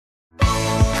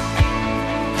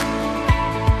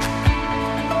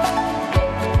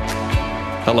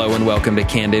Hello and welcome to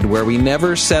Candid, where we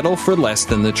never settle for less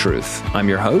than the truth. I'm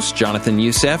your host, Jonathan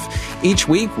Youssef. Each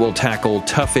week, we'll tackle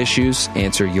tough issues,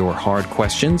 answer your hard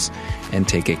questions, and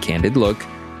take a candid look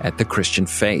at the Christian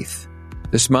faith.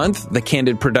 This month, the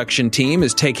Candid production team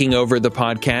is taking over the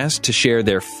podcast to share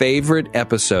their favorite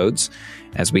episodes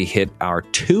as we hit our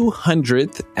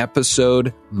 200th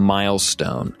episode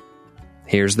milestone.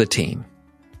 Here's the team.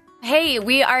 Hey,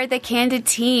 we are the Candid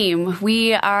team.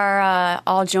 We are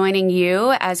all joining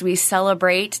you as we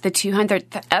celebrate the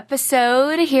 200th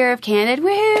episode here of Candid.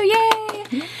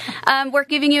 Woohoo! Yay! We're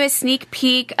giving you a sneak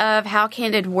peek of how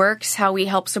Candid works, how we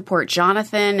help support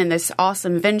Jonathan in this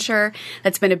awesome venture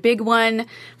that's been a big one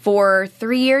for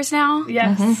 3 years now.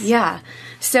 Yes. Mm-hmm. Yeah.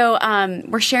 So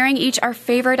we're sharing each our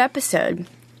favorite episode.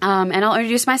 And I'll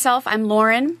introduce myself. I'm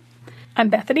Lauren. I'm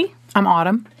Bethany. I'm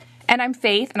Autumn. And I'm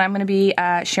Faith, and I'm going to be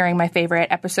sharing my favorite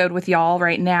episode with y'all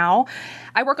right now.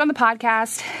 I work on the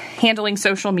podcast, handling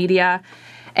social media,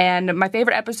 and my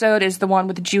favorite episode is the one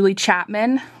with Julie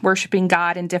Chapman, Worshiping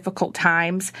God in Difficult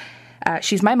Times.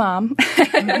 She's my mom.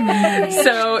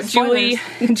 So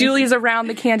Julie's around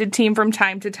the Candid team from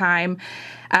time to time.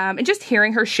 And just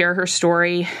hearing her share her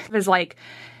story is like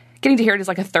getting to hear it as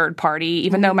like a third party,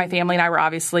 even though my family and I were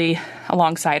obviously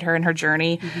alongside her in her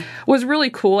journey, was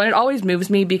really cool. And it always moves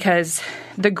me because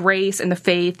the grace and the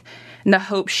faith and the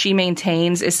hope she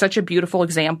maintains is such a beautiful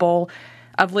example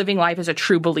of living life as a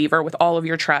true believer with all of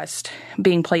your trust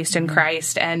being placed in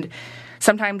Christ. And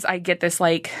sometimes I get this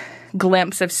like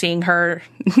glimpse of seeing her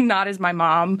not as my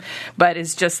mom, but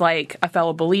as just like a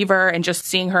fellow believer, and just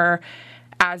seeing her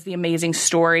as the amazing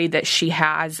story that she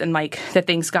has and like the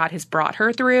things God has brought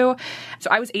her through. So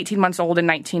I was 18 months old in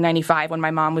 1995 when my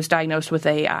mom was diagnosed with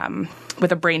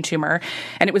a brain tumor,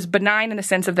 and it was benign in the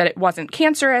sense of that it wasn't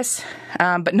cancerous,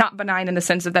 but not benign in the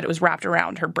sense of that it was wrapped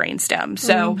around her brainstem.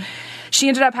 So she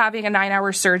ended up having a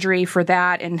 9-hour surgery for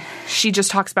that, and she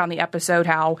just talks about in the episode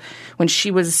how when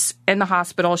she was in the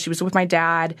hospital, she was with my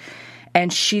dad,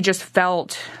 and she just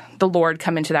felt the Lord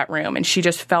come into that room, and she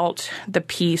just felt the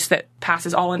peace that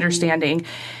passes all understanding.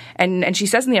 And she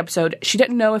says in the episode, she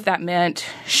didn't know if that meant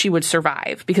she would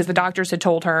survive, because the doctors had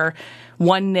told her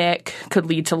one nick could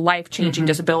lead to life-changing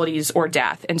disabilities or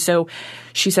death. And so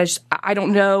she says, I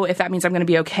don't know if that means I'm going to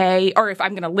be okay or if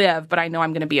I'm going to live, but I know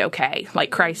I'm going to be okay.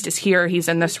 Like, Christ is here. He's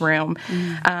in this room.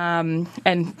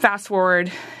 And fast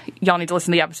forward, y'all need to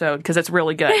listen to the episode because it's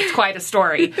really good. It's quite a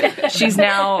story.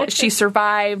 She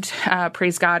survived,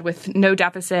 praise God, with no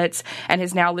deficits, and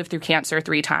has now lived through cancer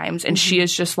 3 times. And she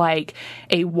is just like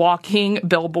a walking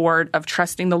billboard of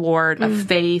trusting the Lord, of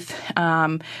faith,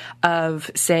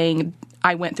 of saying,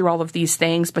 I went through all of these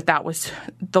things, but that was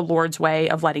the Lord's way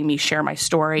of letting me share my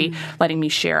story, letting me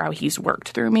share how He's worked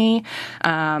through me.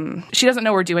 She doesn't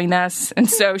know we're doing this, and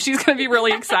so she's going to be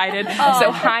really excited.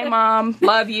 So, hi, Mom.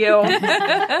 Love you.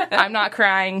 I'm not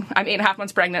crying. I'm 8.5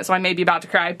 months pregnant, so I may be about to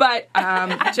cry, but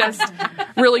just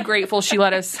really grateful she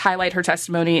let us highlight her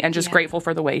testimony, and just grateful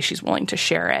for the way she's willing to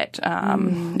share it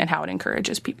and how it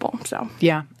encourages people. So,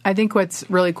 yeah, I think what's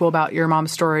really cool about your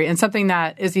mom's story, and something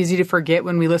that is easy to forget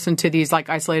when we listen to these like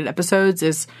isolated episodes,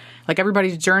 is like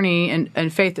everybody's journey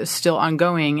and faith is still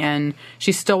ongoing, and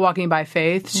she's still walking by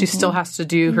faith. She still has to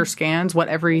do her scans,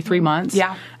 every 3 months.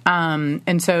 Yeah.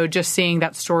 And so just seeing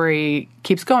that story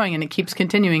keeps going and it keeps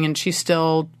continuing, and she's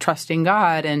still trusting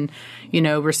God and,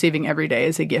 receiving every day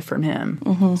as a gift from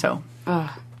Him. So.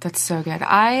 Oh, that's so good.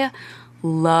 I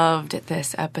loved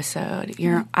this episode.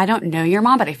 I don't know your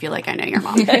mom, but I feel like I know your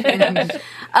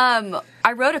mom.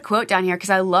 I wrote a quote down here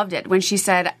because I loved it when she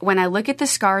said, "When I look at the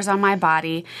scars on my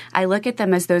body, I look at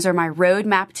them as those are my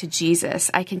roadmap to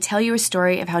Jesus. I can tell you a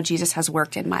story of how Jesus has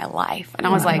worked in my life." And I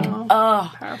was like,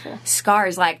 oh, powerful.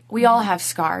 Scars. Like, we all have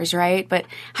scars, right? But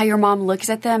how your mom looks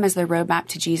at them as the roadmap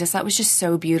to Jesus, that was just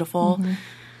so beautiful.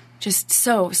 Just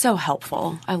so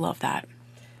helpful. I love that.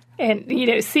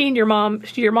 And, seeing your mom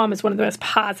is one of the most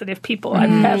positive people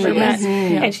I've ever met.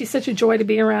 And she's such a joy to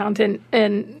be around.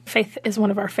 And Faith is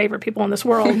one of our favorite people in this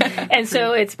world. And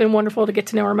so it's been wonderful to get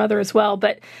to know her mother as well.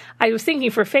 But I was thinking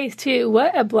for Faith, too,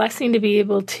 what a blessing to be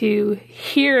able to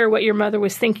hear what your mother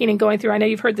was thinking and going through. I know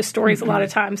you've heard the stories a lot of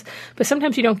times, but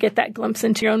sometimes you don't get that glimpse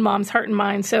into your own mom's heart and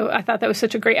mind. So I thought that was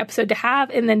such a great episode to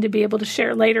have, and then to be able to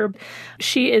share later.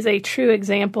 She is a true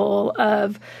example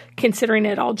of considering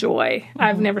it all joy.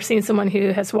 I've never seen someone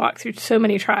who has walked through so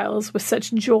many trials with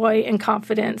such joy and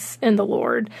confidence in the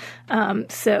Lord.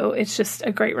 So it's just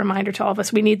a great reminder to all of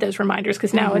us. We need those reminders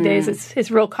because nowadays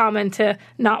it's real common to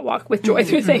not walk with joy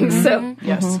through things. So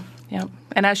yes. Yep.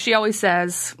 And as she always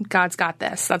says, God's got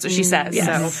this. That's what she says.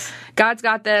 Yes. So God's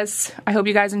got this. I hope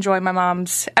you guys enjoy my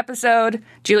mom's episode,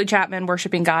 Julie Chapman,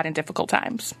 Worshiping God in Difficult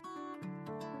Times.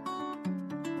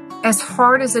 As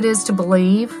hard as it is to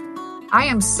believe, I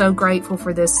am so grateful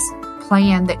for this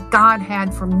plan that God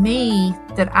had for me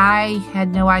that I had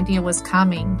no idea was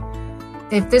coming.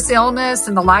 If this illness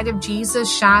and the light of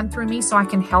Jesus shine through me so I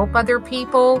can help other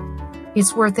people,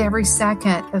 it's worth every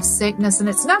second of sickness, and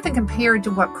it's nothing compared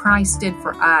to what Christ did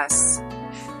for us.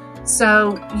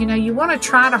 So, you want to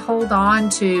try to hold on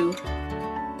to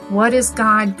what is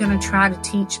God going to try to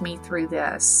teach me through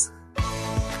this.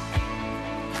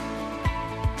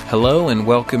 Hello and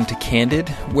welcome to Candid,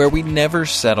 where we never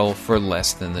settle for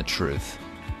less than the truth.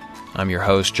 I'm your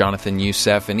host, Jonathan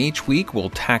Youssef, and each week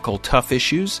we'll tackle tough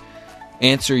issues,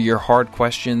 answer your hard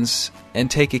questions, and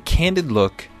take a candid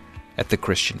look at the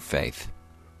Christian faith.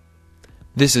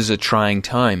 This is a trying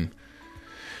time.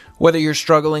 Whether you're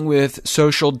struggling with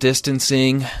social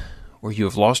distancing, or you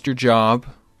have lost your job,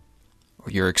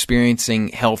 or you're experiencing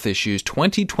health issues,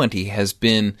 2020 has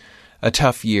been a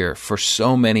tough year for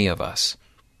so many of us.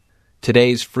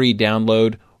 Today's free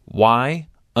download, Why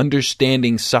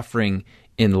Understanding Suffering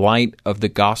in Light of the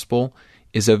Gospel,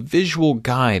 is a visual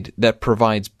guide that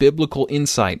provides biblical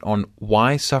insight on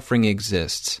why suffering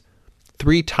exists,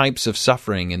 3 types of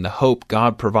suffering and the hope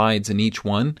God provides in each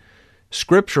one,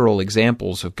 scriptural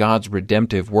examples of God's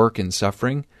redemptive work in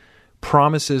suffering,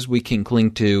 promises we can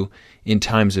cling to in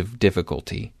times of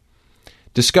difficulty.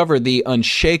 Discover the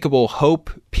unshakable hope,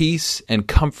 peace, and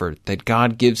comfort that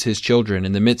God gives His children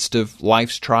in the midst of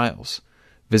life's trials.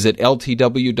 Visit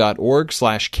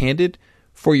ltw.org/candid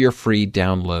for your free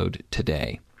download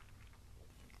today.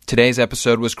 Today's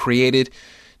episode was created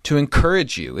to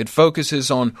encourage you. It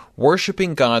focuses on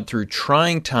worshiping God through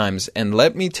trying times, and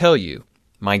let me tell you,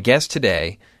 my guest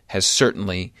today has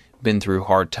certainly been through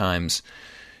hard times.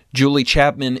 Julie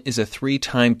Chapman is a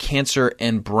 3-time cancer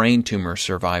and brain tumor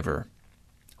survivor.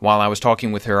 While I was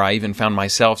talking with her, I even found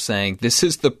myself saying, this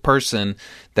is the person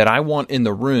that I want in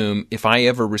the room if I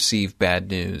ever receive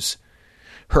bad news.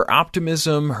 Her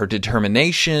optimism, her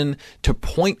determination to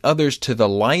point others to the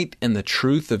light and the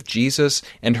truth of Jesus,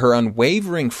 and her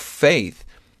unwavering faith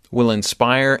will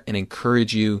inspire and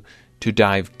encourage you to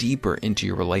dive deeper into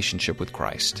your relationship with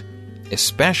Christ,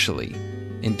 especially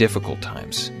in difficult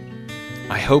times.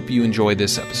 I hope you enjoy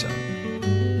this episode.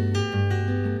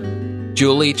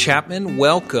 Julie Chapman,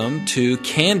 welcome to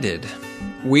Candid.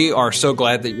 We are so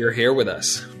glad that you're here with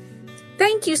us.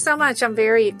 Thank you so much. I'm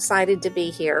very excited to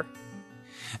be here.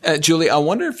 Julie, I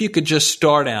wonder if you could just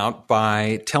start out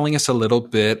by telling us a little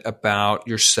bit about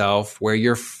yourself, where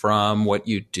you're from, what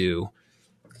you do.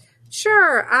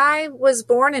 Sure. I was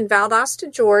born in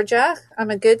Valdosta, Georgia. I'm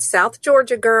a good South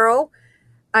Georgia girl.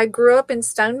 I grew up in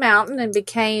Stone Mountain and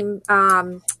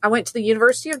I went to the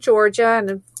University of Georgia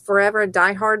and forever a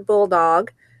diehard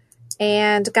Bulldog,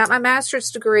 and got my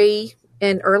master's degree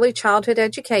in early childhood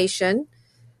education.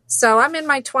 So I'm in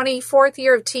my 24th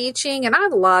year of teaching, and I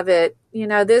love it.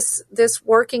 This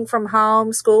working from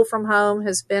home, school from home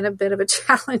has been a bit of a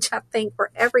challenge, I think,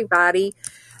 for everybody.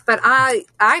 But I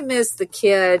miss the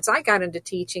kids. I got into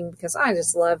teaching because I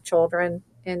just love children,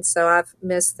 and so I've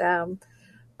missed them.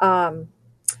 But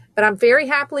I'm very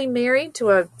happily married to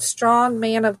a strong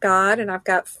man of God, and I've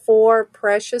got 4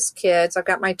 precious kids. I've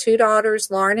got my 2 daughters,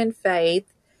 Lauren and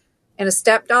Faith, and a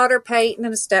stepdaughter, Peyton,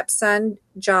 and a stepson,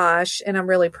 Josh, and I'm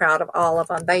really proud of all of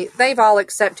them. They've all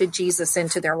accepted Jesus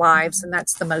into their lives, and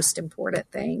that's the most important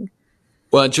thing.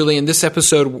 Well, Julie, in this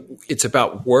episode, it's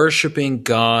about worshiping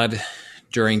God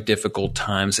during difficult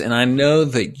times, and I know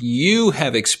that you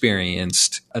have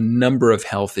experienced a number of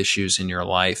health issues in your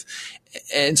life.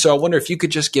 And so I wonder if you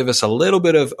could just give us a little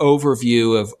bit of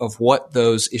overview of what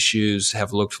those issues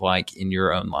have looked like in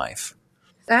your own life.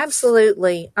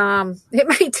 Absolutely.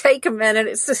 It may take a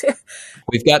minute.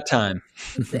 We've got time.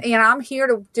 I'm here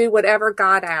to do whatever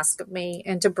God asks of me,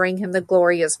 and to bring Him the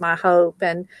glory is my hope.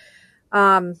 And,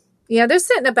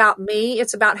 this isn't about me.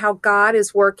 It's about how God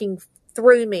is working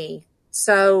through me.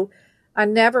 So I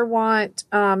never want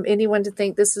anyone to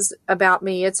think this is about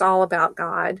me. It's all about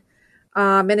God.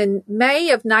 And in May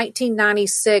of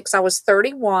 1996, I was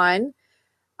 31.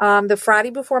 The Friday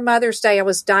before Mother's Day, I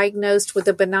was diagnosed with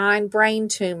a benign brain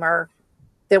tumor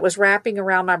that was wrapping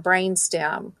around my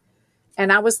brainstem.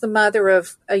 And I was the mother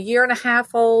of a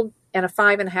 1.5-year-old and a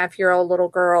 5.5-year-old little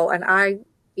girl. And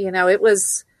it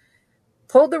was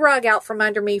pulled the rug out from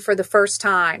under me for the first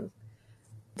time.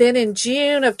 Then in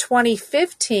June of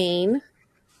 2015,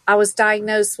 I was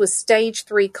diagnosed with stage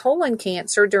 3 colon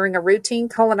cancer during a routine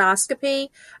colonoscopy.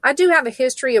 I do have a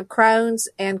history of Crohn's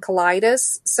and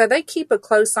colitis, so they keep a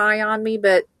close eye on me,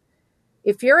 but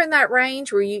if you're in that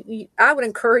range where I would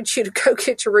encourage you to go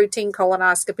get your routine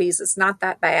colonoscopies. It's not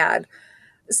that bad.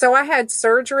 So I had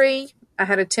surgery. I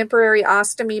had a temporary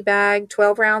ostomy bag,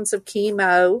 12 rounds of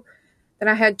chemo. Then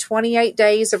I had 28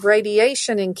 days of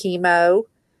radiation and chemo.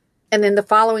 And then the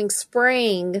following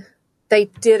spring, they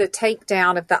did a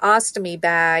takedown of the ostomy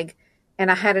bag,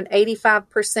 and I had an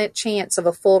 85% chance of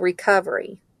a full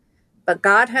recovery. But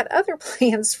God had other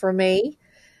plans for me.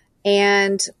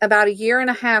 And about a year and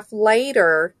a half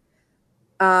later,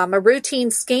 a routine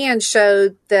scan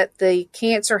showed that the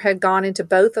cancer had gone into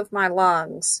both of my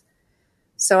lungs.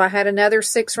 So I had another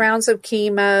 6 rounds of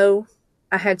chemo.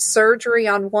 I had surgery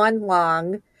on one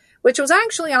lung, which was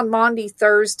actually on Maundy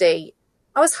Thursday.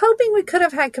 I was hoping we could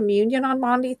have had communion on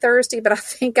Maundy Thursday, but I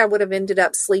think I would have ended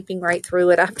up sleeping right through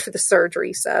it after the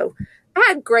surgery. So I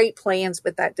had great plans,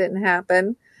 but that didn't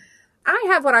happen. I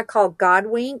have what I call God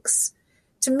winks.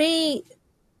 To me,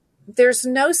 there's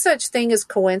no such thing as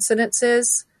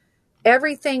coincidences.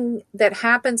 Everything that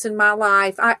happens in my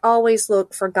life, I always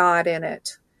look for God in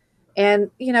it.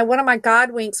 And, one of my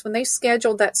God winks, when they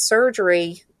scheduled that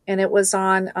surgery and it was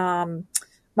on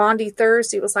Maundy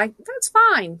Thursday, it was like, that's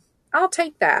fine. I'll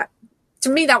take that. To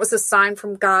me, that was a sign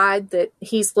from God that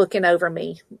he's looking over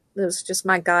me. It was just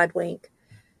my God wink.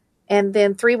 And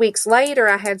then 3 weeks later,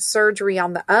 I had surgery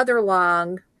on the other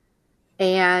lung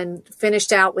and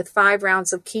finished out with 5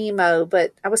 rounds of chemo.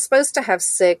 But I was supposed to have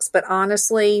 6. But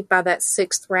honestly, by that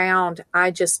 6th round,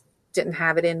 I just didn't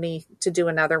have it in me to do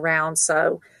another round.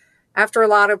 So after a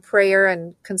lot of prayer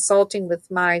and consulting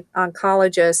with my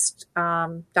oncologist,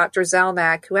 Dr.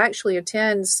 Zelnak, who actually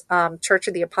attends Church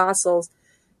of the Apostles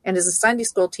and is a Sunday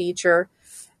school teacher,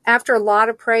 after a lot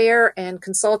of prayer and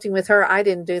consulting with her, I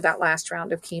didn't do that last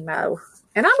round of chemo.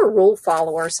 And I'm a rule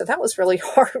follower, so that was really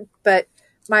hard, but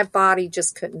my body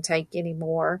just couldn't take any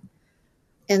more.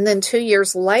 And then 2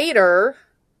 years later,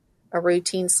 a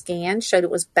routine scan showed it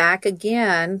was back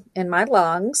again in my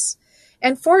lungs.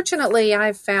 And fortunately,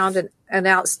 I've found an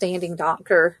outstanding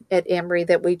doctor at Emory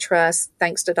that we trust,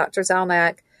 thanks to Dr.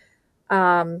 Zelnak.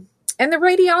 And the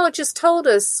radiologist told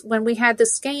us when we had the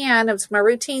scan, it was my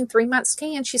routine 3-month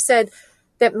scan, she said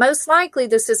that most likely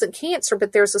this isn't cancer,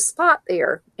 but there's a spot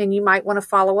there and you might want to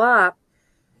follow up.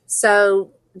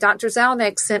 So Dr.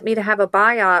 Zelnak sent me to have a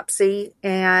biopsy,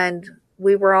 and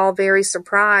we were all very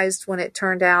surprised when it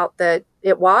turned out that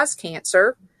it was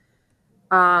cancer.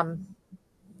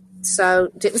 So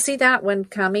didn't see that one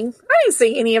coming. I didn't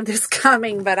see any of this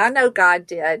coming, but I know God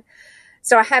did.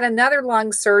 So I had another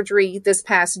lung surgery this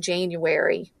past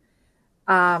January.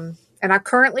 And I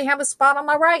currently have a spot on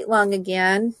my right lung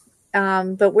again.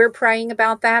 But we're praying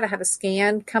about that. I have a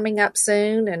scan coming up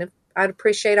soon. And I'd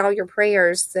appreciate all your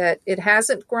prayers that it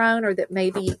hasn't grown, or that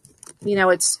maybe,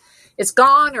 it's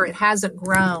gone, or it hasn't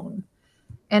grown.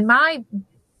 And my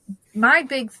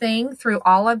big thing through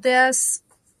all of this,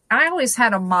 I always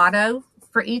had a motto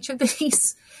for each of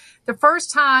these. The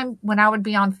first time when I would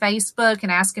be on Facebook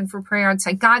and asking for prayer, I'd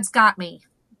say, God's got me,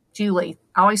 Julie.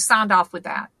 I always signed off with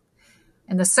that.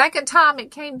 And the second time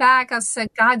it came back, I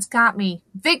said, God's got me,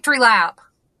 victory lap.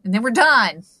 And then we're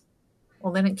done.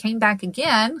 Well, then it came back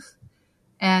again.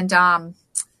 And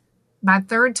my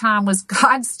third time was,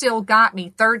 God still got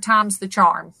me. Third time's the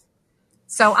charm.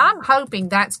 So I'm hoping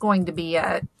that's going to be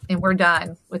it, and we're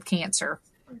done with cancer.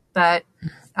 But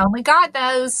only God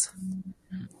knows.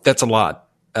 That's a lot.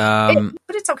 But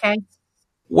it's okay.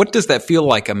 What does that feel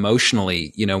like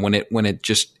emotionally, when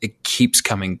it keeps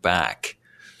coming back?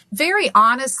 Very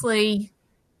honestly,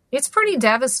 it's pretty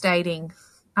devastating.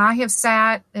 I have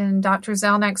sat in Dr.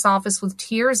 Zelnak's office with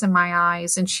tears in my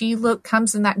eyes, and she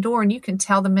comes in that door, and you can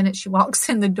tell the minute she walks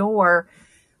in the door,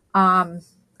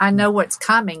 I know what's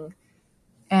coming.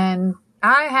 And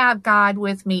I have God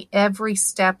with me every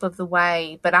step of the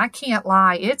way, but I can't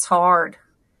lie, it's hard.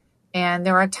 And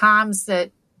there are times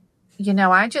that,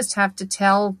 I just have to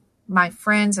tell my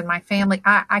friends and my family,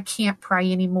 I can't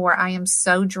pray anymore. I am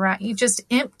so dry. You just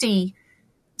empty,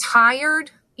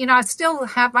 tired. I still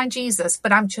have my Jesus,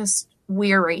 but I'm just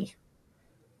weary.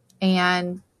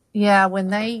 And yeah, when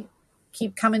they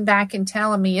keep coming back and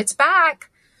telling me it's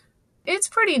back, it's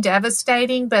pretty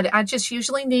devastating, but I just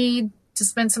usually need to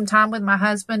spend some time with my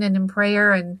husband and in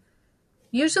prayer. And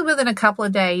usually within a couple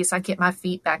of days, I get my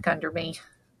feet back under me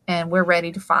and we're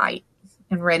ready to fight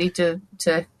and ready to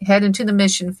head into the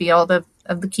mission field of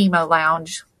the chemo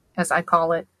lounge, as I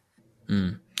call it.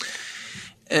 Mm.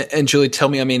 And Julie, tell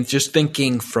me, just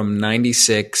thinking from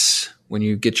 96, when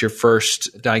you get your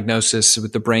first diagnosis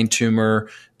with the brain tumor,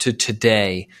 to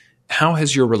today, how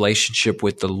has your relationship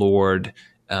with the Lord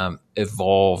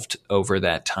evolved over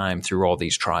that time through all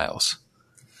these trials?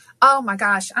 Oh my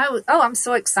gosh. I'm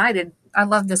so excited. I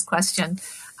love this question.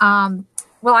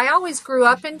 Well, I always grew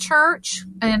up in church,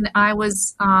 and I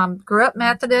was grew up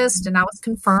Methodist, and I was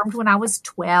confirmed when I was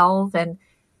 12, and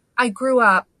I grew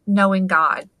up knowing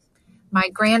God. My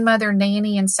grandmother,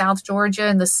 Nanny, in South Georgia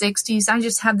in the 60s, I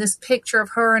just have this picture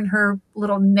of her in her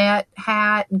little net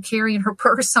hat and carrying her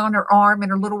purse on her arm and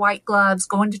her little white gloves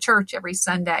going to church every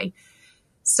Sunday.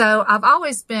 So I've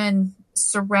always been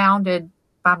surrounded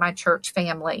by my church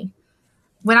family.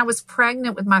 When I was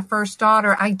pregnant with my first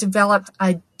daughter, I developed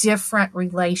a different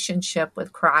relationship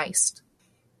with Christ.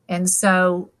 And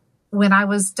so when I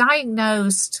was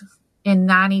diagnosed in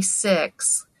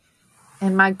 96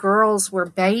 and my girls were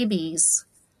babies,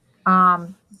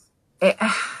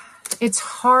 it's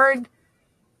hard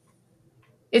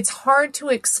to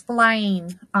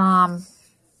explain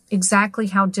exactly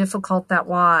how difficult that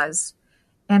was.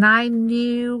 And I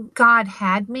knew God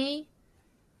had me,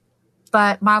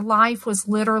 but my life was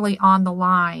literally on the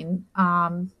line.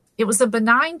 It was a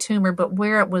benign tumor, but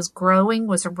where it was growing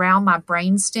was around my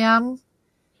brainstem.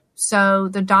 So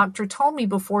the doctor told me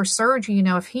before surgery,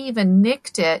 if he even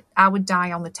nicked it, I would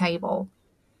die on the table.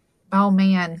 Oh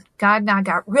man, God and I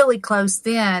got really close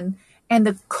then. And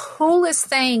the coolest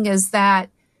thing is that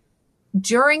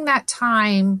during that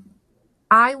time,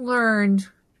 I learned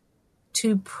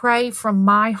to pray from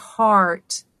my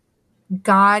heart,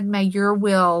 God, may your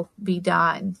will be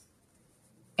done.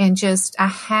 And I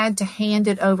had to hand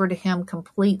it over to him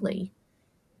completely.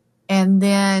 And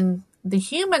then the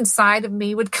human side of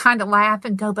me would kind of laugh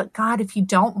and go, but God, if you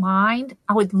don't mind,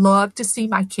 I would love to see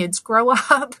my kids grow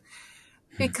up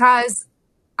because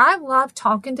I love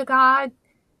talking to God.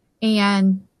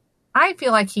 And I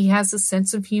feel like he has a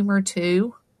sense of humor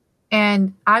too.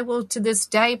 And I will to this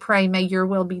day pray, may your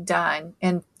will be done.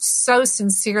 And so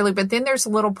sincerely. But then there's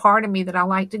a little part of me that I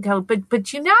like to go, but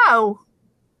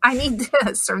I need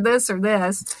this or this or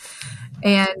this.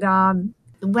 And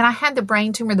when I had the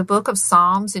brain tumor, the book of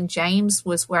Psalms and James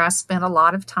was where I spent a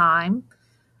lot of time.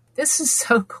 This is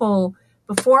so cool.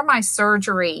 Before my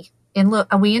surgery,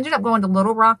 we ended up going to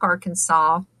Little Rock,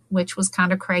 Arkansas, which was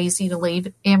kind of crazy to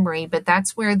leave Emory, but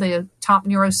that's where the top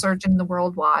neurosurgeon in the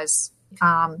world was.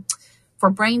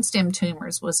 For brainstem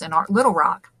tumors was in Little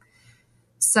Rock.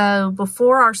 So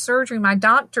before our surgery, my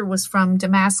doctor was from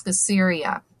Damascus,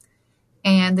 Syria.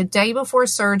 And the day before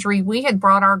surgery, we had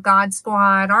brought our God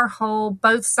Squad,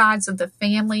 both sides of the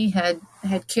family had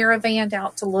caravanned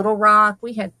out to Little Rock.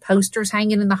 We had posters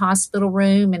hanging in the hospital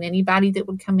room, and anybody that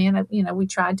would come in, we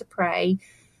tried to pray.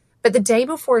 But the day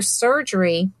before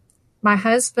surgery, my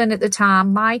husband at the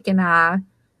time, Mike, and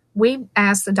we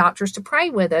asked the doctors to pray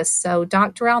with us. So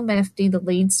Dr. Al-Mefti, the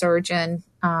lead surgeon,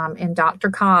 and Dr.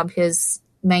 Cobb, his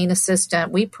main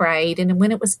assistant, we prayed. And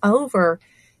when it was over,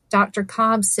 Dr.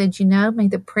 Cobb said, may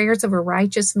the prayers of a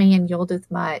righteous man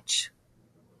yieldeth much.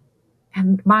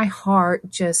 And my heart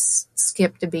just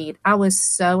skipped a beat. I was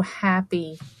so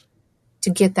happy to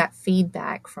get that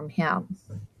feedback from him.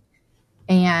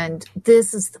 And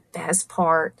this is the best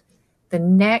part. The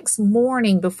next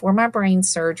morning before my brain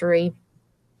surgery,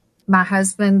 my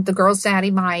husband, the girl's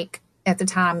daddy, Mike, at the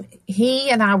time, he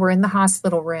and I were in the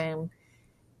hospital room.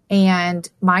 And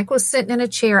Mike was sitting in a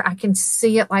chair. I can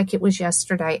see it like it was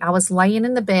yesterday. I was laying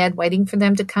in the bed waiting for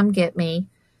them to come get me.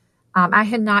 I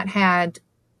had not had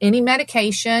any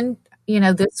medication.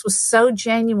 This was so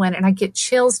genuine. And I get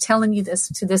chills telling you this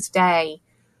to this day.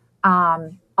 All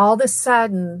of a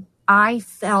sudden, I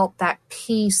felt that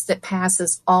peace that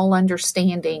passes all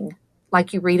understanding,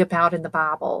 like you read about in the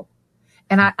Bible.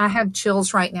 And I have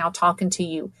chills right now talking to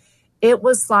you. It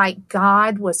was like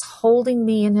God was holding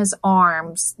me in his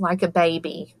arms like a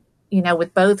baby,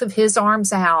 with both of his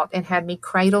arms out, and had me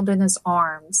cradled in his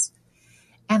arms.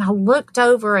 And I looked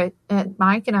over at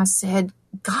Mike and I said,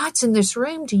 God's in this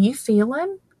room. Do you feel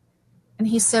him? And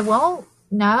he said, well,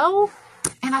 no.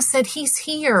 And I said, he's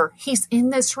here. He's in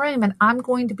this room and I'm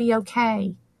going to be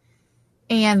okay.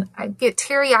 And I get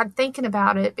teary-eyed thinking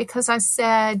about it because I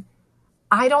said,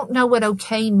 I don't know what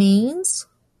okay means.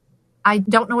 I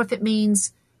don't know if it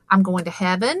means I'm going to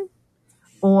heaven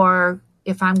or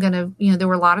if I'm going to, there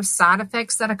were a lot of side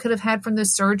effects that I could have had from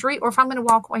this surgery, or if I'm going to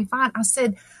walk away fine. I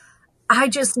said, I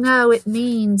just know it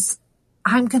means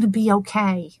I'm going to be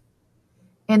okay.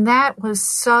 And that was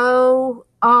so,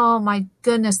 oh my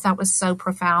goodness, that was so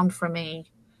profound for me.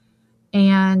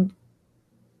 And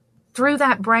through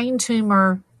that brain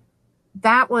tumor,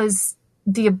 that was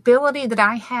the ability that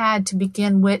I had to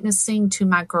begin witnessing to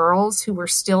my girls who were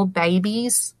still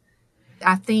babies.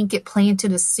 I think it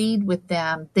planted a seed with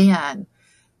them then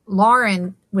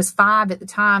Lauren was 5 at the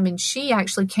time, and she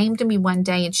actually came to me one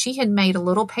day, and she had made a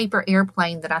little paper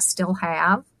airplane that I still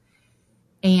have.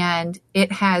 And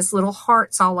it has little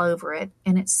hearts all over it.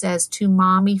 And it says, "To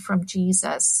Mommy from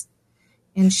Jesus."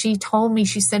 And she told me,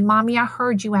 she said, "Mommy, I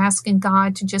heard you asking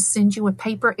God to just send you a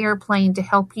paper airplane to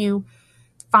help you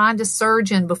find a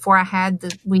surgeon before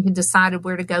we had decided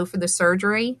where to go for the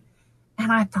surgery."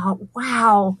 And I thought,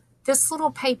 wow, this little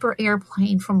paper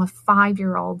airplane from a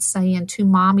 5-year-old saying, "To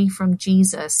Mommy from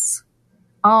Jesus."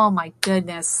 Oh my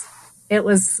goodness. It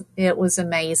was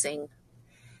amazing.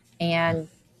 And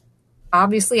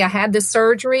obviously I had the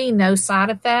surgery, no side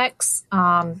effects.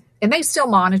 And they still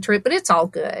monitor it, but it's all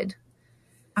good.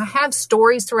 I have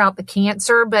stories throughout the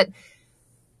cancer, but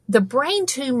the brain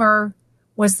tumor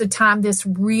was the time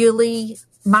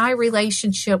my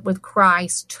relationship with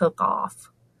Christ took off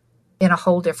in a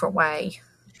whole different way.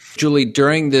 Julie,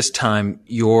 during this time,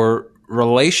 your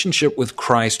relationship with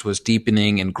Christ was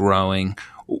deepening and growing.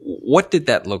 What did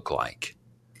that look like?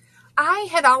 I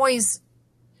had always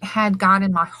had God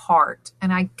in my heart,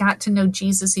 and I got to know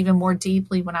Jesus even more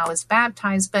deeply when I was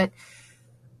baptized. But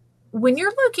when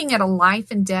you're looking at a life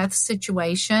and death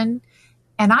situation,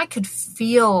 and I could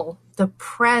feel the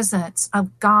presence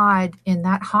of God in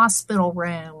that hospital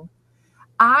room,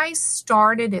 I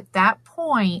started at that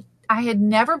point. I had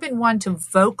never been one to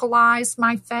vocalize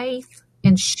my faith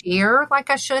and share like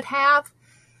I should have.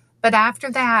 But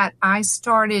after that, I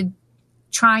started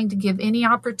trying to give any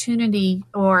opportunity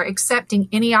or accepting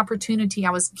any opportunity I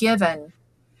was given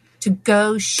to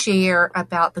go share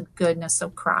about the goodness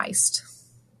of Christ.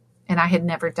 And I had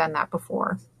never done that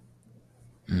before.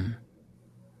 Mm.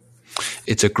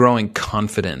 It's a growing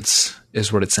confidence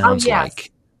is what it sounds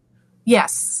like.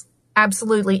 Yes,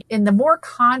 absolutely. And the more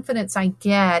confidence I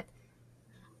get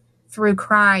through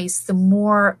Christ, the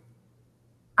more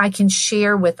I can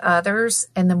share with others,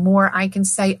 and the more I can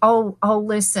say, oh,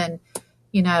 listen,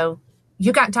 you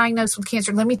got diagnosed with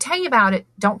cancer. Let me tell you about it.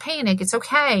 Don't panic. It's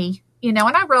okay. And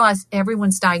I realize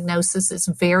everyone's diagnosis is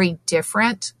very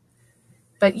different.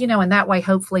 But, in that way,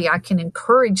 hopefully I can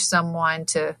encourage someone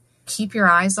to keep your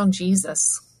eyes on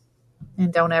Jesus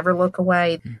and don't ever look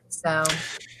away. So,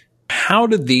 how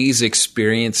do these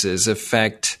experiences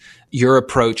affect your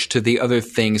approach to the other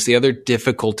things, the other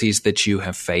difficulties that you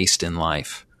have faced in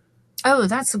life? Oh,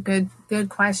 that's a good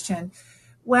question.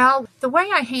 Well, the way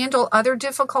I handle other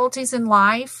difficulties in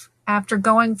life after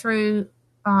going through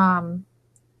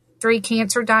 3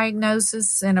 cancer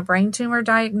diagnoses and a brain tumor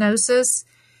diagnosis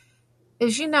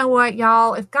is, you know what,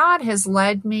 y'all, if God has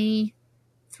led me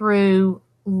through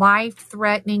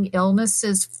life-threatening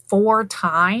illnesses 4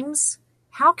 times,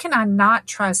 how can I not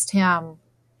trust him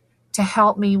to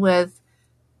help me with,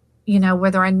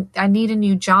 whether I need a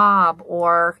new job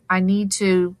or I need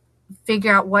to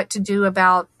figure out what to do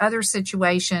about other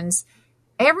situations.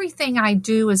 Everything I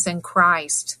do is in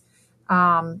Christ.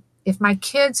 If my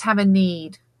kids have a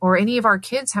need or any of our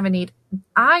kids have a need,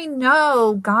 I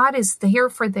know God is there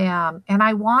for them. And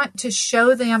I want to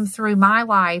show them through my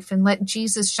life and let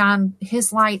Jesus shine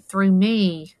his light through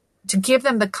me to give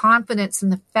them the confidence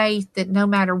and the faith that no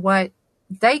matter what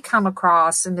they come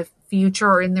across in the future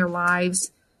or in their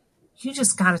lives, you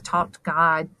just got to talk to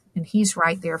God and he's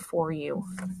right there for you.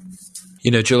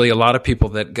 Julie, a lot of people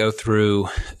that go through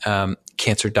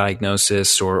cancer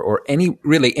diagnosis or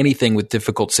anything with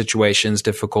difficult situations,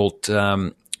 difficult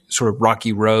sort of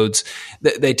rocky roads,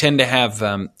 they tend to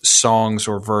have songs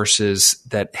or verses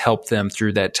that help them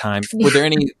through that time. Were there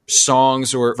any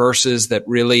songs or verses that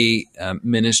really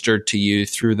ministered to you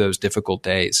through those difficult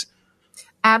days?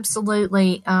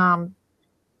 Absolutely. And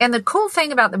the cool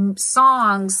thing about the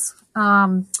songs,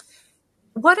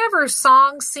 whatever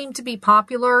songs seemed to be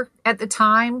popular at the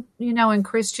time, in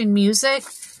Christian music,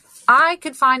 I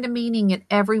could find a meaning in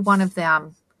every one of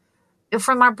them.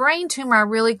 From my brain tumor, I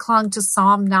really clung to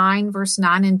Psalm 9, verse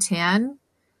 9 and 10.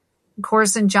 Of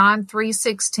course, in John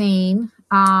 3:16,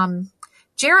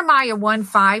 Jeremiah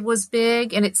 1:5 was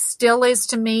big, and it still is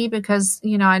to me because,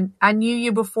 I knew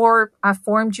you before I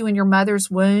formed you in your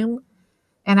mother's womb,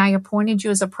 and I appointed you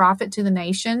as a prophet to the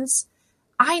nations.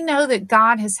 I know that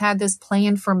God has had this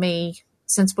plan for me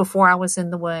since before I was in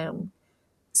the womb.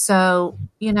 So,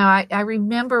 I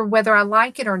remember whether I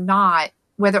like it or not,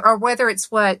 whether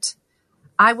it's what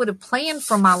I would have planned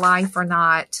for my life or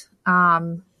not,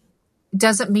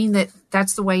 doesn't mean that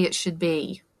that's the way it should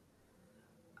be.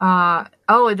 And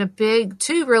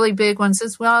two really big ones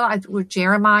as well were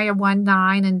Jeremiah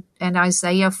 1:9 and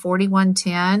Isaiah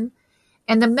 41:10.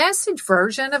 And the Message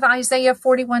version of Isaiah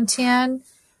 41:10,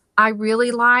 I really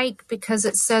like because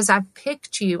it says, "I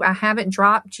picked you. I haven't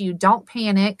dropped you. Don't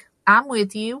panic. I'm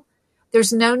with you.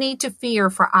 There's no need to fear,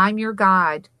 for I'm your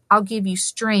God. I'll give you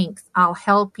strength. I'll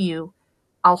help you.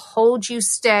 I'll hold you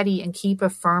steady and keep a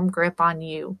firm grip on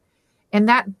you. And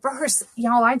that verse,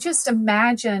 y'all, I just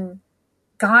imagine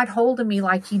God holding me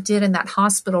like he did in that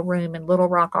hospital room in Little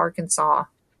Rock, Arkansas,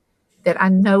 that I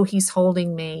know he's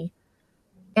holding me.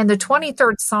 And the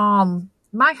 23rd Psalm,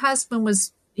 my husband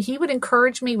he would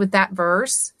encourage me with that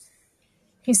verse.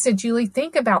 He said, Julie,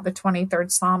 think about the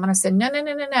 23rd Psalm. And I said,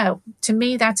 no. To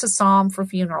me, that's a psalm for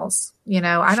funerals.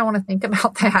 I don't want to think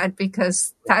about that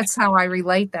because that's how I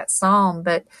relate that psalm.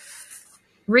 But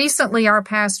recently, our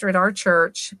pastor at our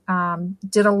church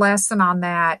did a lesson on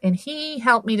that. And he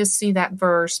helped me to see that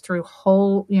verse through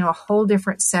a whole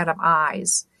different set of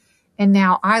eyes. And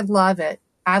now I love it.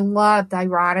 I love thy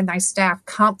rod and thy staff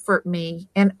comfort me.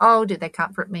 And oh, did they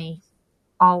comfort me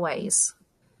always.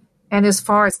 And as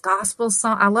far as gospel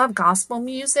song, I love gospel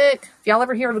music. If y'all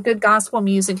ever hear of a good gospel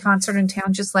music concert in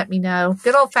town, just let me know.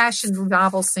 Good old-fashioned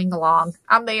revival sing-along.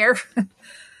 I'm there.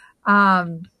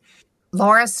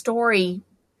 Laura's story,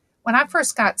 when I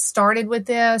first got started with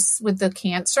this, with the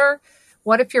cancer,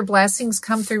 what if your blessings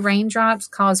come through raindrops,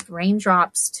 caused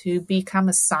raindrops to become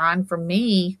a sign for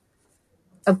me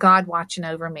of God watching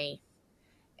over me.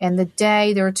 And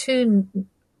there are two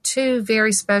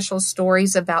very special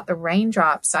stories about the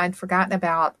raindrops I'd forgotten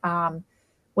about.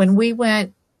 When we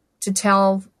went to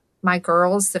tell my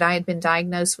girls that I had been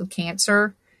diagnosed with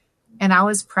cancer, and I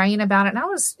was praying about it,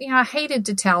 and I hated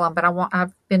to tell them, but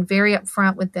I've been very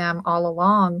upfront with them all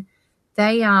along.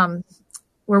 They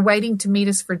were waiting to meet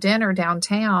us for dinner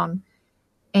downtown,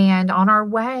 and on our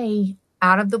way,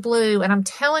 out of the blue, and I'm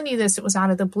telling you this, it was out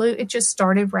of the blue, it just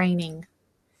started raining.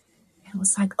 It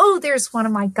was like, oh, there's one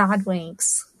of my God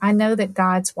winks. I know that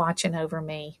God's watching over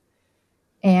me.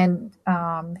 And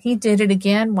he did it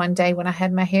again one day when I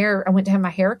went to have my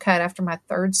hair cut after my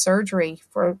third surgery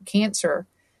for cancer.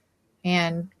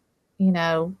 And,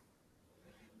 going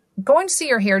to see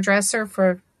your hairdresser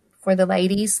for the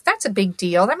ladies, that's a big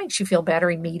deal. That makes you feel better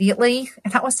immediately.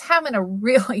 And I was having a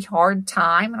really hard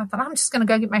time. And I thought, I'm just going to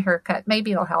go get my hair cut.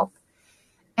 Maybe it'll help.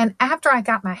 And after I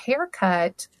got my hair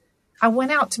cut, I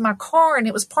went out to my car, and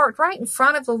it was parked right in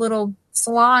front of the little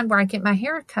salon where I get my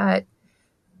hair cut.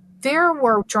 There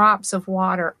were drops of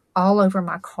water all over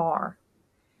my car.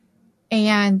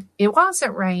 And it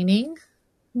wasn't raining.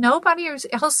 Nobody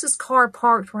else's car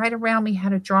parked right around me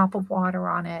had a drop of water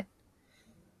on it.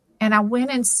 And I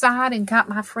went inside and got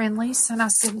my friend Lisa, and I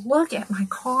said, look at my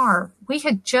car. We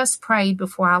had just prayed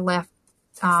before I left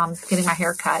getting my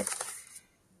hair cut.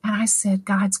 And I said,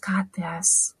 God's got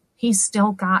this. He's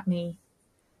still got me.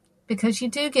 Because you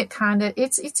do get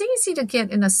it's easy to get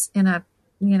in a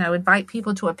invite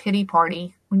people to a pity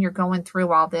party when you're going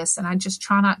through all this. And I just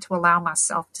try not to allow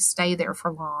myself to stay there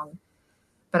for long.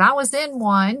 But I was in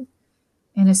one.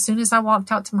 And as soon as I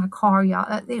walked out to my car,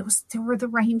 y'all, there were the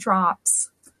raindrops.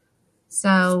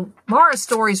 So Laura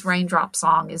Story's raindrop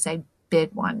song is a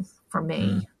big one for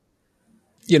me.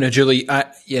 Julie,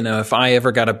 if I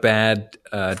ever got a bad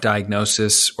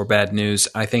diagnosis or bad news,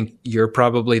 I think you're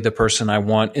probably the person I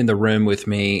want in the room with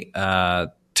me to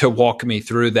walk me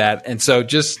through that. And so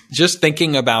just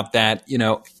thinking about that,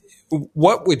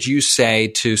 what would you say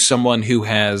to someone who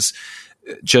has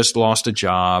just lost a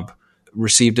job,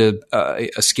 received a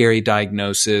scary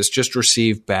diagnosis, just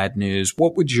received bad news?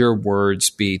 What would your words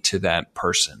be to that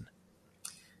person?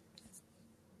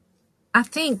 I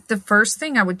think the first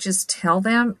thing I would just tell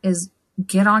them is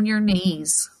get on your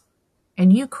knees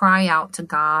and you cry out to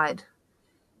God.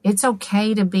 It's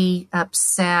okay to be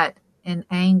upset and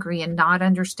angry and not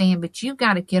understand, but you've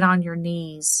got to get on your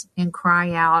knees and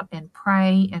cry out and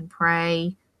pray and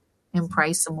pray and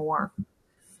pray some more.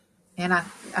 And I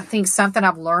think something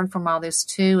I've learned from all this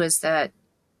too is that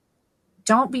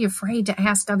don't be afraid to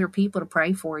ask other people to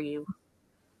pray for you.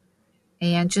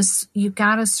 And you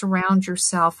got to surround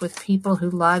yourself with people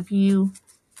who love you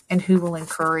and who will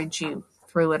encourage you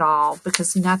through it all,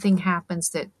 because nothing happens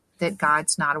that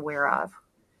God's not aware of.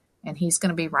 And he's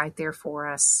going to be right there for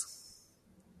us.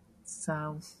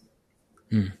 So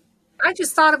I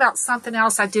just thought about something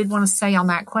else I did want to say on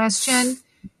that question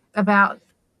about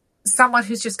someone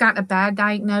who's just gotten a bad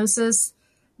diagnosis,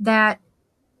 that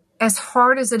as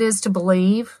hard as it is to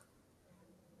believe,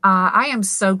 I am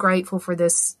so grateful for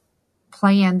this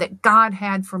plan that God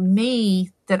had for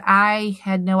me that I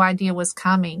had no idea was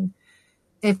coming.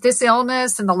 If this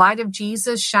illness and the light of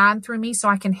Jesus shine through me so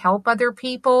I can help other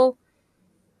people,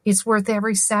 it's worth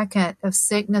every second of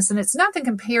sickness. And it's nothing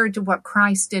compared to what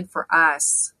Christ did for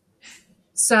us.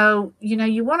 So,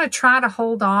 you want to try to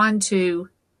hold on to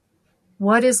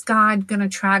what is God going to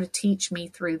try to teach me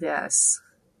through this?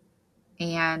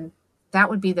 And that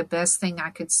would be the best thing I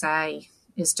could say,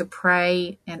 is to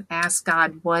pray and ask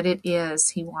God what it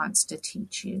is he wants to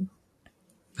teach you.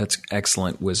 That's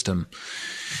excellent wisdom.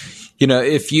 You know,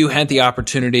 if you had the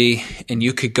opportunity and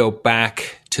you could go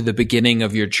back to the beginning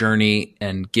of your journey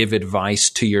and give advice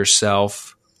to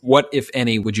yourself, what, if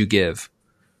any, would you give?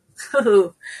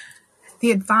 The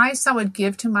advice I would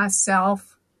give to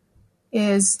myself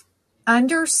is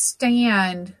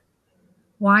understand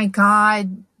why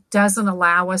God doesn't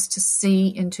allow us to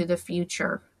see into the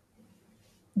future.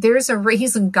 There's a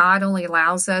reason God only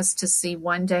allows us to see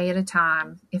one day at a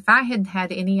time. If I had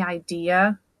had any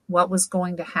idea what was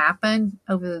going to happen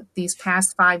over these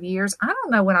past 5 years, I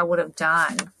don't know what I would have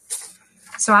done.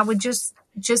 So I would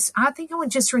I think I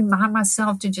would just remind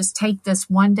myself to just take this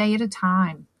one day at a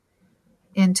time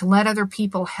and to let other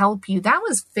people help you. That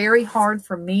was very hard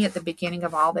for me at the beginning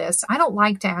of all this. I don't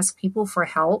like to ask people for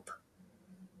help.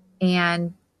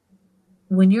 And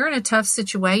when you're in a tough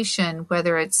situation,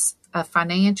 whether it's a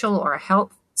financial or a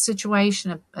health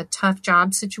situation, a tough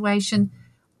job situation,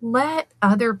 let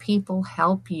other people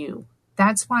help you.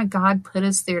 That's why God put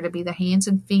us there, to be the hands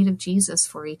and feet of Jesus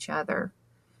for each other.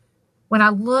 When I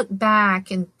look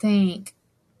back and think,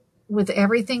 with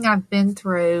everything I've been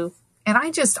through, and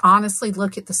I just honestly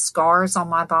look at the scars on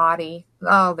my body,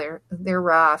 oh, they're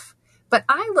rough. But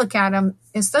I look at them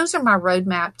as those are my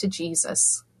roadmap to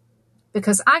Jesus.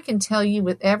 Because I can tell you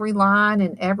with every line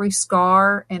and every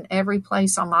scar and every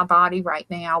place on my body right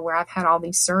now where I've had all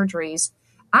these surgeries,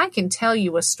 I can tell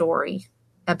you a story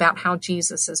about how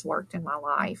Jesus has worked in my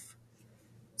life.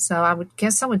 So I would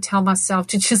tell myself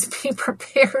to just be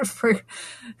prepared for,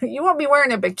 you won't be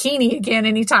wearing a bikini again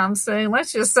anytime soon.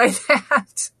 Let's just say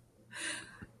that.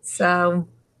 So.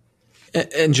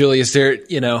 And Julie, is there,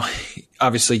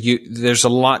 obviously there's a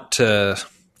lot to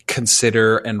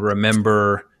consider and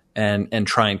remember and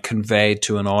try and convey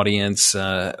to an audience,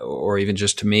 or even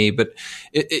just to me. But,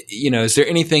 is there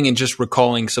anything in just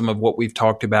recalling some of what we've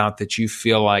talked about that you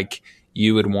feel like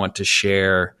you would want to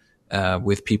share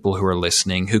with people who are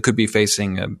listening, who could be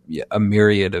facing a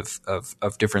myriad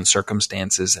of different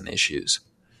circumstances and issues?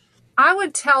 I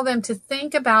would tell them to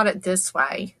think about it this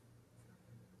way.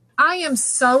 I am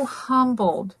so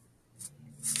humbled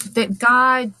that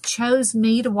God chose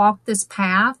me to walk this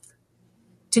path,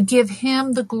 to give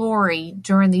him the glory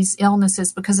during these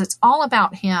illnesses, because it's all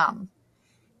about him.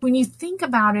 When you think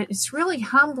about it, it's really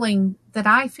humbling that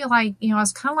I feel like, I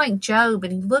was kind of like Job,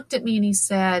 and he looked at me and he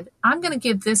said, I'm going to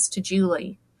give this to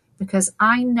Julie because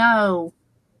I know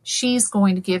she's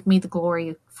going to give me the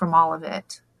glory from all of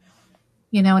it.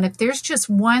 And if there's just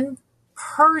one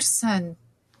person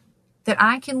that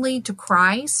I can lead to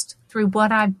Christ through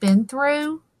what I've been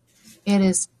through, it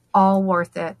is all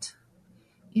worth it.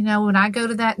 When I go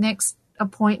to that next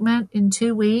appointment in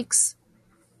 2 weeks,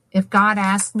 if God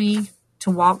asks me to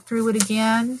walk through it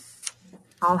again,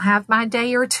 I'll have my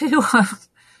day or two of,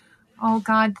 oh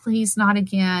God, please not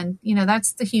again.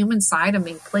 That's the human side of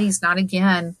me. Please not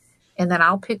again. And then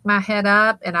I'll pick my head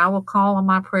up and I will call on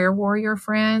my prayer warrior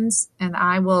friends, and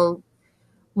I will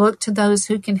look to those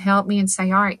who can help me and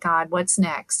say, all right, God, what's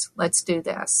next? Let's do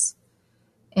this.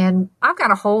 And I've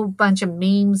got a whole bunch of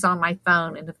memes on my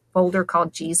phone in a folder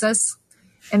called Jesus.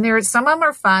 And some of them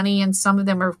are funny and some of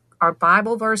them are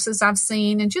Bible verses I've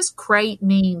seen and just great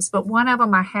memes. But one of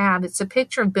them I have, it's a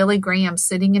picture of Billy Graham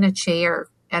sitting in a chair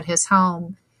at his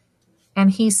home.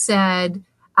 And he said,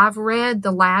 I've read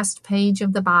the last page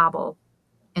of the Bible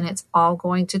and it's all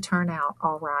going to turn out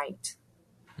all right.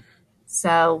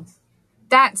 So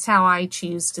that's how I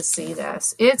choose to see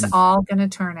this. It's all going to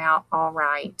turn out all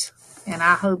right. And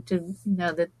I hope to,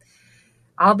 that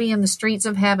I'll be in the streets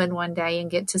of heaven one day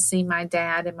and get to see my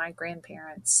dad and my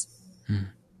grandparents.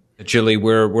 Julie,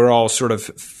 we're all sort of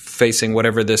facing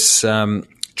whatever this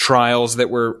trials that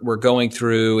we're going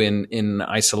through in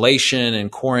isolation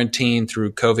and quarantine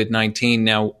through COVID-19.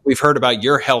 Now, we've heard about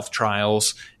your health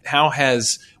trials. How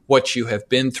has what you have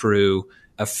been through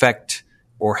affect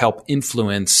or help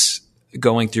influence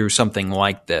going through something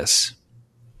like this?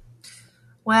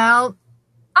 Well,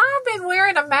 I've been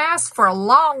wearing a mask for a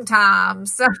long time,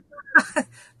 so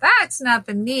that's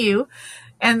nothing new.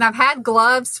 And I've had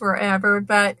gloves forever,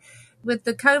 but with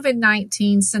the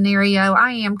COVID-19 scenario,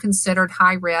 I am considered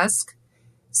high risk.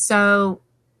 So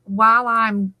while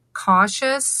I'm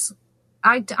cautious,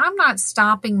 I'm not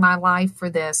stopping my life for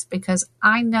this because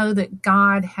I know that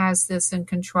God has this in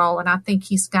control, and I think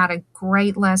he's got a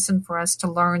great lesson for us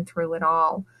to learn through it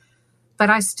all. But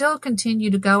I still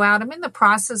continue to go out. I'm in the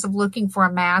process of looking for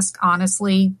a mask,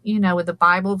 honestly, with a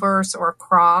Bible verse or a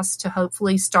cross to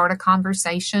hopefully start a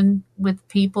conversation with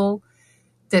people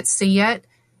that see it.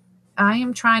 I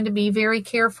am trying to be very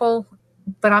careful,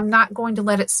 but I'm not going to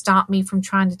let it stop me from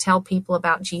trying to tell people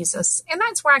about Jesus. And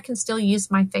that's where I can still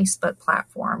use my Facebook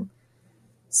platform.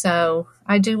 So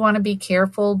I do want to be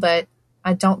careful, but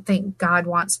I don't think God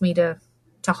wants me to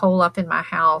hole up in my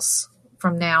house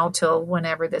from now till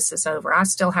whenever this is over. I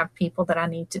still have people that I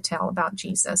need to tell about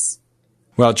Jesus.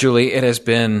 Well, Julie, it has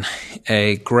been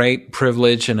a great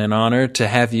privilege and an honor to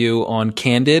have you on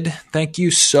Candid. Thank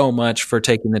you so much for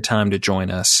taking the time to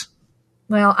join us.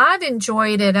 Well, I've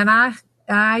enjoyed it, and I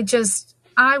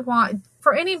want,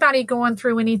 for anybody going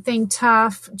through anything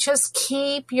tough, just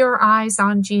keep your eyes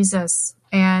on Jesus,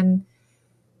 and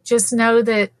just know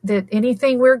that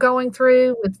anything we're going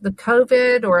through with the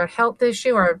COVID or a health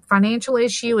issue or a financial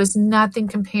issue is nothing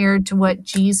compared to what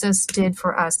Jesus did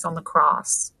for us on the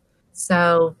cross.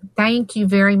 So thank you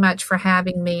very much for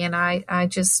having me. And I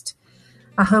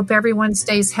hope everyone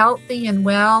stays healthy and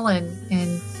well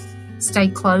and stay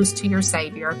close to your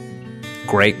Savior.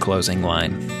 Great closing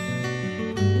line.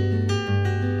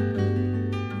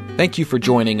 Thank you for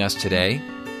joining us today.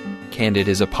 Candid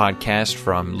is a podcast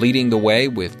from Leading the Way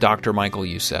with Dr. Michael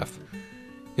Youssef.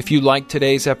 If you liked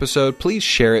today's episode, please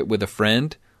share it with a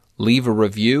friend, leave a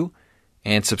review,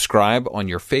 and subscribe on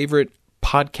your favorite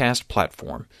podcast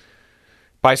platform.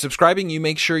 By subscribing, you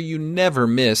make sure you never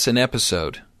miss an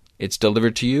episode. It's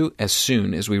delivered to you as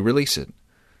soon as we release it.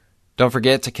 Don't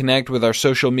forget to connect with our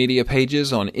social media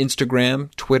pages on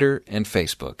Instagram, Twitter, and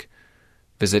Facebook.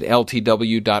 Visit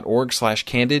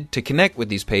ltw.org/candid to connect with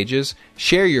these pages,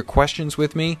 share your questions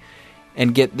with me,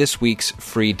 and get this week's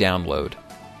free download.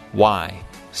 Why?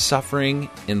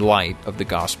 Suffering in Light of the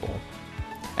Gospel.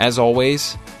 As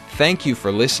always, thank you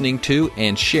for listening to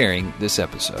and sharing this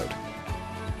episode.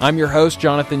 I'm your host,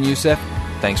 Jonathan Youssef.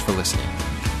 Thanks for listening.